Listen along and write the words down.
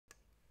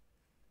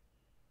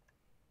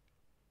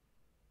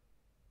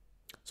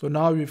So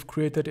now we've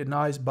created a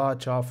nice bar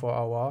chart for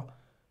our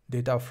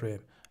data frame.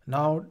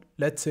 Now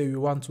let's say we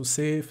want to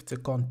save the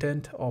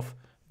content of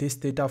this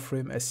data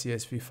frame as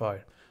CSV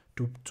file.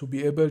 To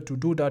be able to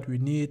do that, we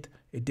need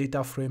a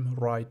data frame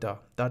writer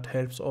that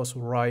helps us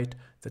write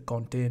the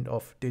content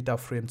of data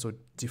frames to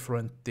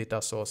different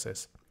data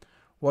sources.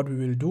 What we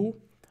will do,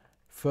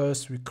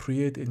 first we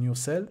create a new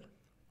cell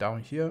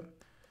down here,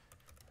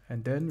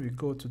 and then we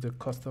go to the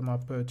customer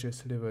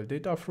purchase level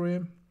data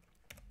frame.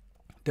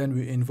 Then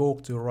we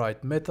invoke the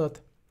write method,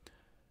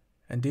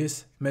 and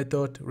this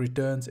method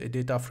returns a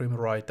data frame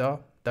writer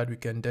that we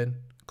can then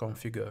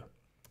configure.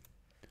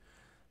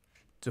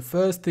 The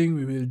first thing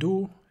we will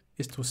do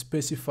is to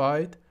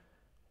specify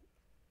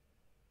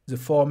the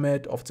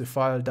format of the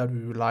file that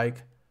we would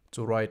like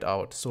to write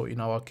out. So in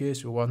our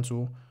case, we want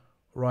to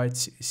write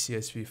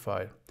CSV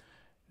file.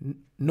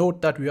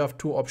 Note that we have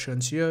two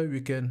options here.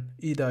 We can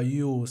either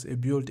use a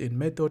built-in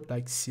method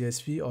like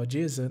CSV or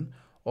JSON,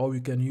 or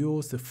we can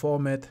use the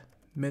format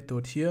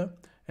method here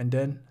and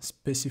then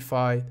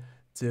specify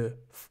the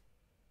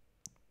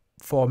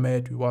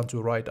format we want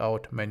to write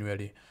out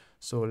manually.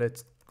 So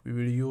we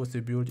will use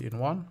the built-in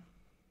one.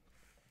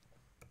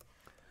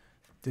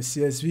 The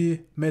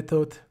CSV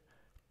method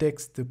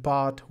takes the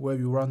part where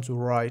we want to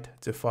write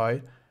the file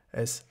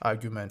as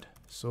argument.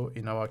 So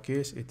in our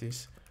case, it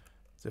is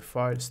the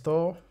file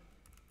store.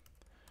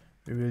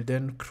 We will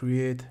then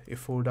create a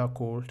folder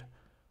called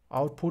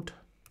output,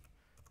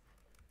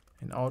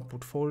 an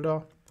output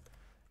folder,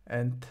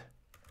 and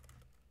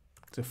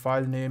the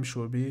file name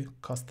should be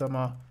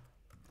customer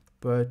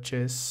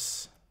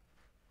purchase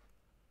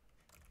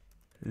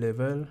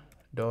level.csv.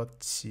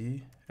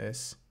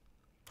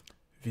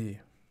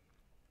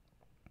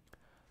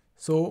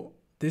 So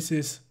this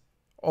is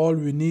all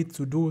we need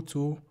to do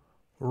to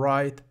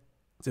write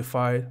the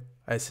file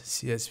as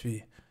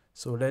CSV.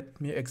 So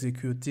let me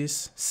execute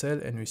this cell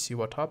and we see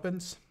what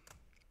happens.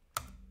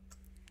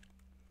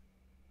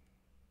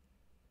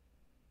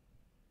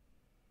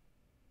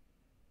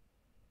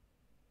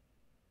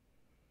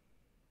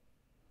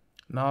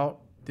 Now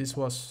this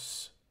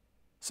was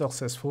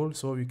successful,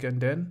 so we can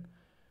then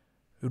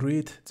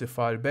read the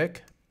file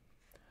back.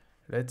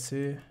 Let's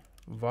say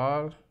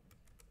var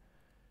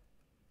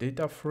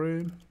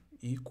DataFrame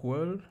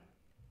equal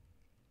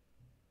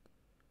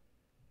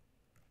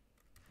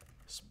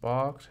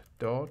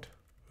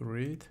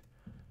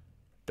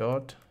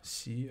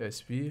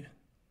spark.read.csv,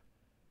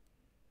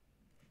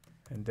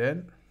 and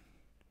then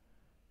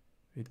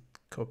we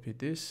copy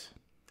this,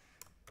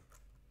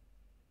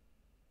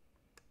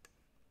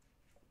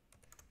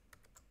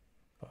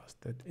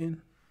 paste that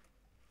in,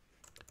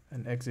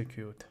 and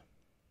execute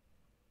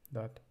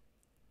that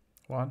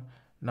one.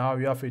 Now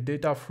we have a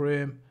data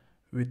frame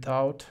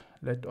without.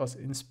 Let us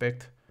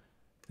inspect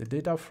the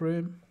data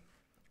frame.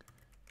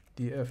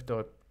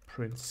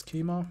 df.print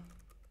schema.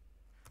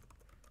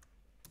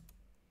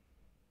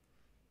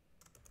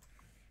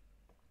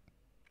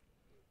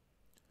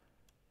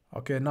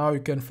 Okay, now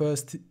you can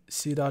first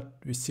see that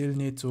we still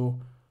need to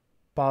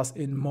pass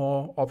in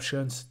more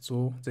options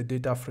to the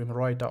data frame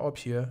writer up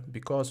here,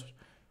 because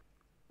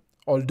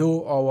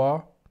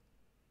although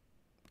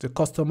the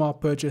customer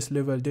purchase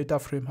level data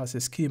frame has a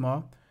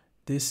schema,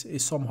 this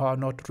is somehow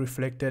not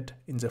reflected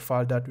in the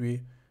file that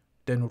we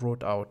then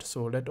wrote out.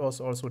 So let us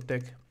also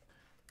take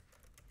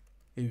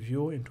a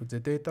view into the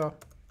data,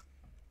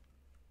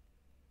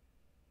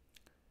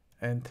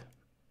 and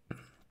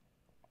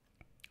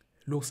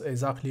looks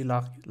exactly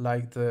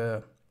like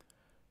the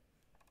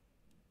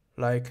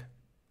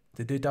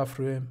data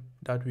frame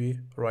that we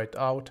write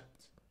out.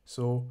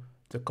 So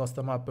the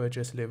customer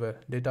purchase level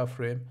data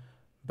frame,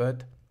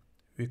 but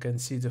we can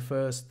see the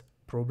first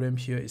problem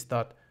here is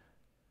that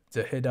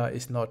the header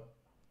is not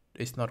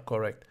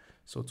correct.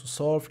 So to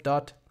solve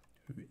that,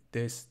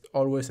 there's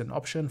always an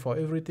option for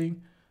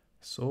everything.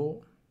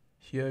 So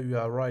here we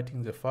are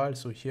writing the file.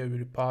 So here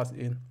we pass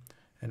in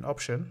an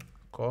option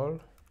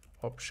called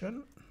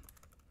option,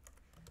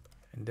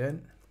 and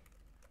then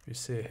we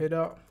say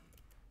header.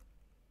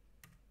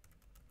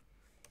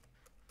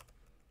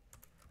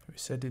 We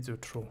set it to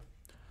true.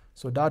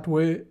 So that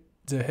way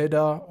the header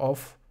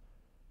of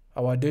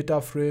our data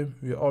frame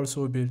will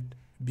also be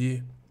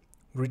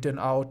written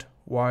out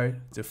while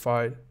the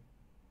file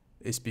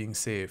is being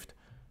saved.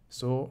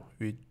 So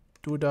we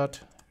do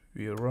that,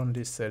 we run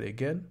this cell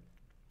again,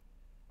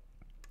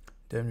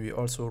 then we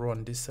also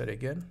run this cell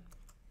again,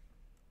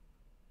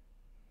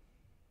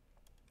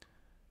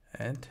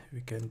 and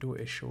we can do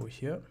a show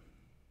here.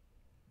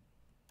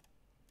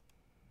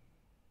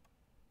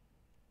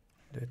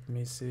 Let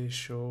me say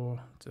show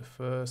the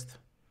first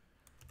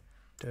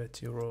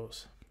 30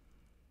 rows.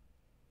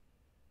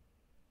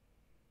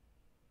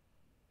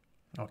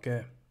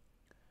 Okay,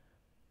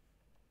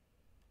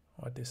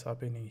 what is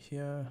happening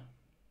here?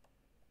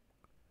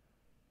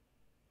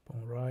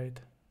 Boom, right,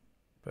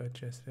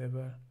 purchase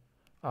level.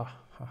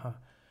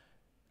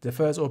 The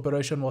first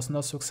operation was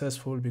not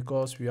successful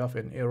because we have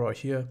an error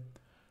here.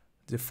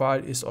 The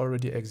file is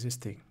already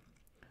existing.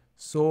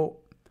 So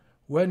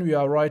when we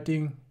are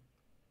writing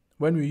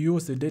when we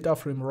use the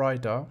DataFrame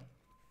writer,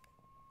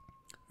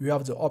 we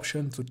have the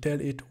option to tell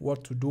it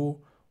what to do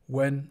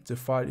when the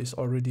file is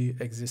already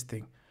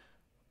existing.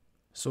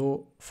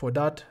 So for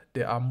that,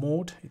 there are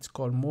mode, it's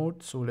called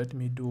mode. So let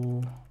me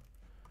do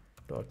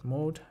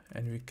 .mode,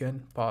 and we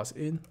can pass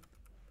in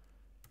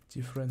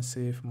different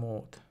save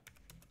mode.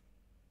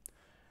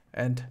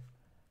 And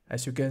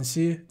as you can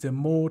see, the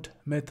mode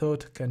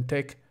method can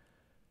take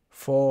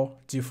four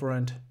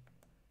different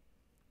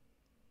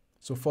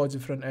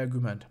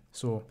arguments.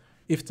 So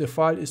if the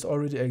file is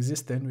already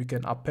existing, we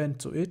can append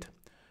to it.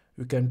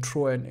 We can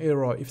throw an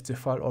error if the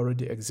file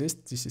already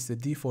exists. This is the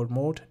default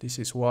mode. This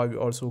is why we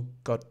also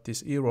got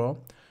this error.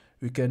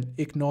 We can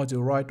ignore the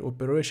write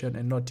operation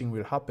and nothing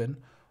will happen,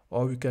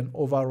 or we can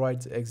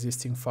overwrite the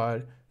existing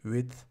file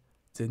with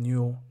the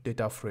new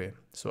data frame.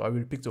 So I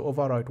will pick the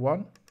overwrite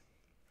one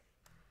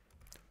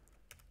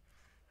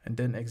and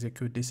then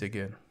execute this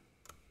again.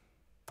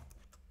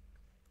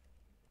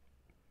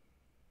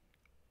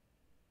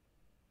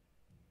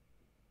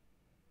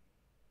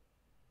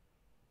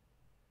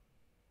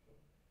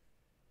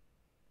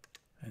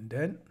 And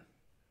then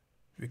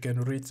we can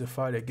read the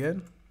file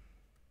again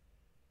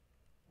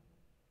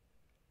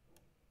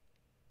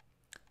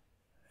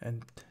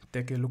and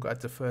take a look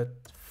at the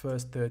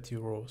first 30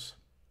 rows.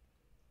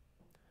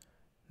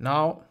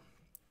 Now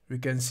we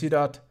can see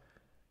that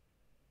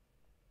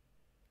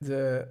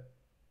the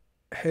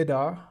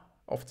header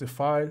of the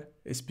file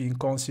is being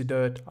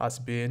considered as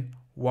being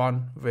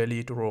one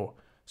valid row.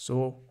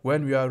 So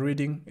when we are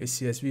reading a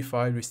CSV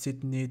file, we still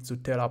need to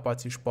tell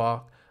Apache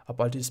Spark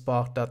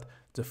that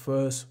the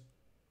first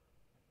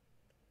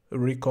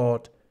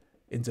record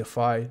in the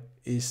file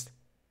is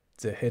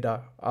the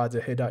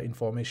header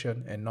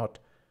information and not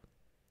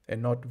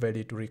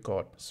valid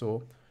record.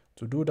 So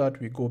to do that,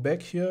 we go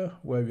back here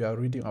where we are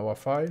reading our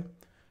file,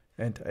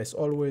 and as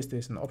always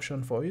there's an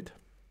option for it.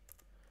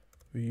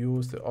 We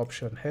use the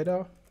option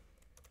header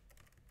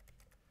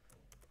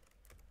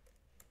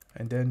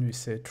and then we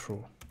say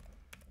true.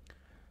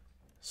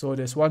 So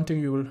there's one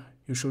thing you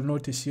should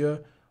notice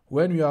here.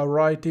 When we are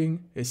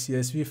writing a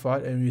CSV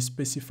file and we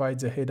specify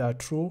the header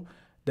true,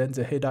 then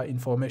the header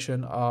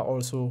information are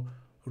also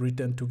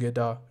written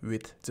together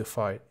with the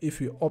file.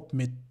 If we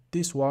omit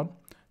this one,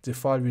 the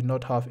file will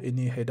not have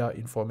any header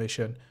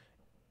information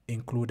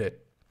included.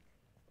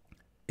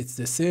 It's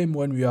the same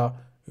when we are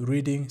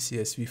reading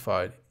CSV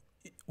file.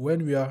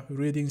 When we are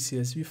reading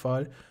CSV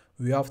file,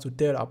 we have to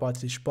tell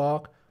Apache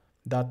Spark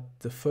that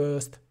the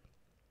first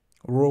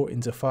row in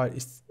the file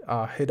is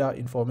header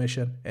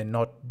information and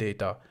not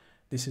data.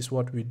 This is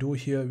what we do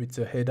here with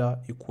the header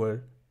equal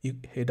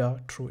header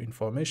true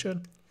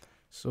information.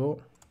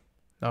 So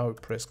now we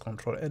press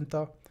Ctrl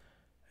Enter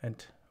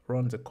and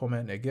run the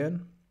command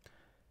again.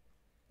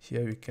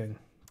 Here we can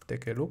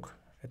take a look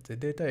at the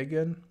data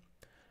again,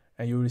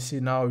 and you will see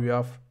now we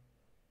have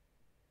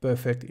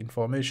perfect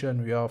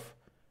information. We have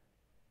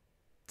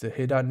the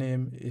header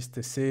name is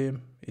the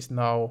same, is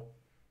now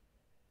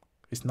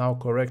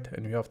correct,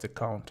 and we have the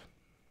count.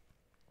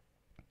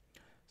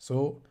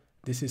 So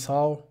this is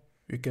how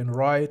we can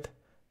write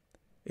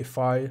a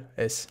file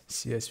as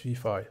CSV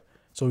file.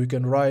 So we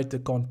can write the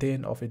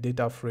content of a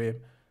data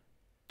frame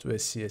to a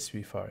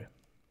CSV file.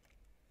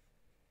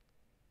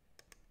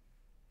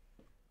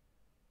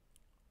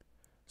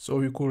 So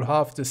we could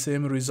have the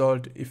same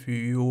result if we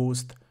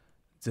used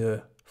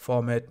the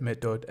format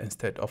method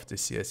instead of the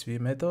CSV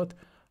method.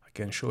 I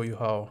can show you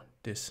how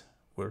this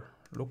will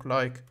look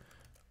like.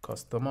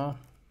 Customer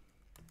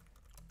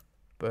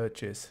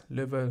purchase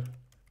level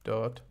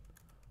dot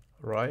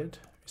write.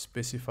 We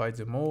specify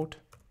the mode.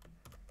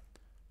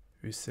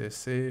 We say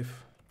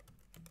save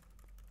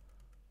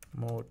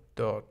mode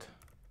dot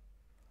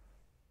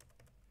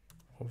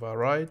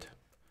override,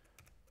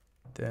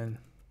 then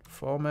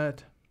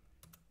format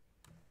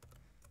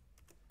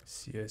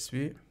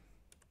CSV,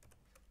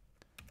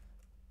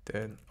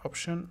 then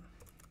option.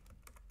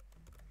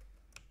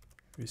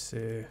 We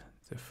say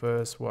the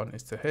first one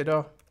is the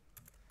header,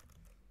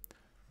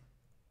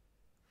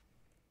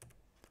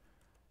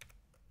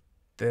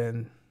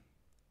 then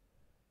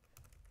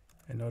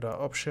another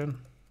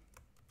option.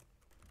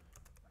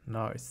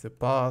 Now it's the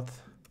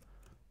path,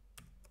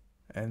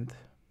 and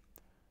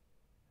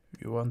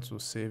we want to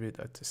save it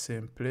at the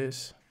same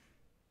place.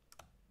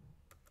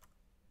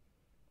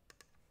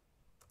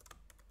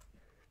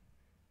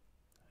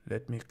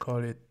 Let me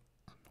call it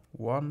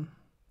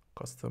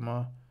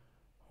customer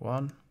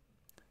 1,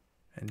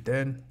 and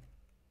then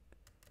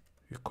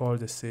we call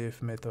the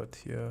save method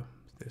here.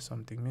 There's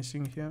something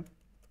missing here.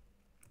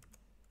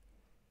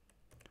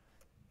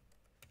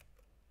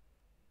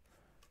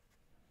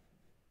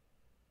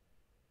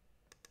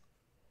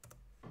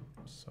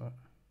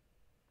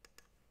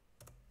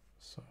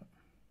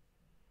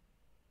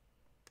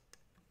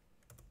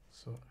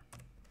 So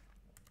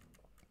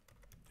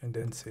and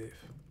then save.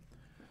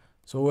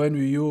 So when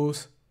we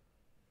use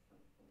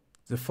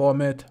the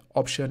format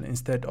option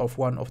instead of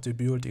one of the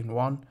built-in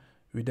one,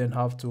 we then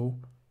have to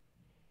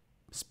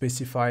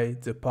specify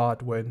the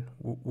part where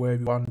we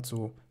want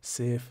to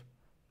save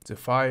the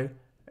file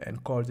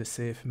and call the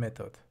save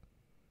method.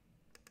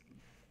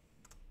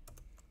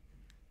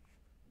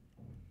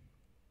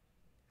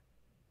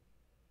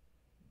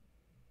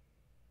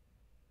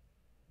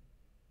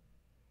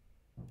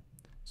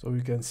 So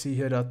we can see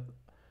here that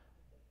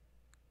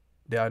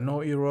there are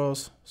no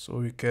errors. So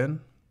we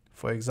can,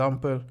 for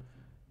example,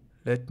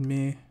 let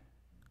me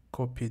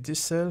copy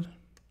this cell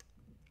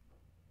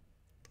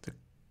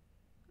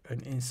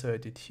and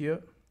insert it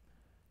here.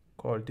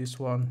 Call this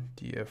one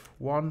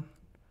df1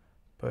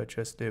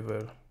 purchase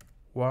level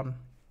 1,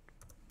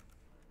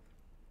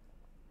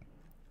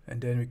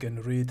 and then we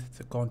can read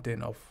the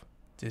content of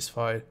this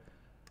file.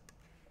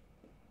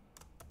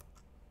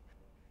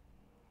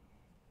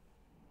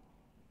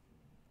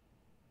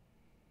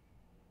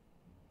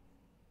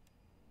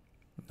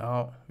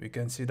 Now we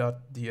can see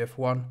that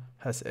df1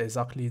 has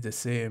exactly the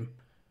same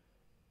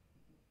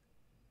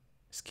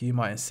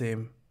schema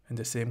and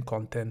the same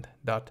content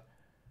that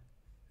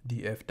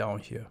df down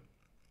here.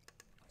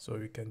 So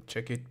we can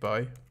check it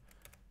by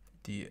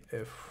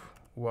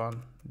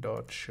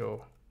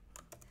df1.show,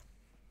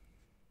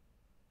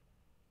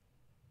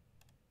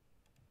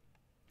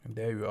 and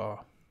there you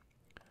are.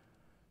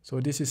 So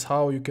this is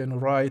how you can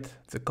write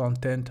the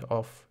content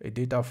of a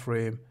data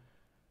frame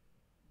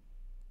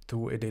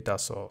to a data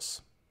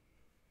source.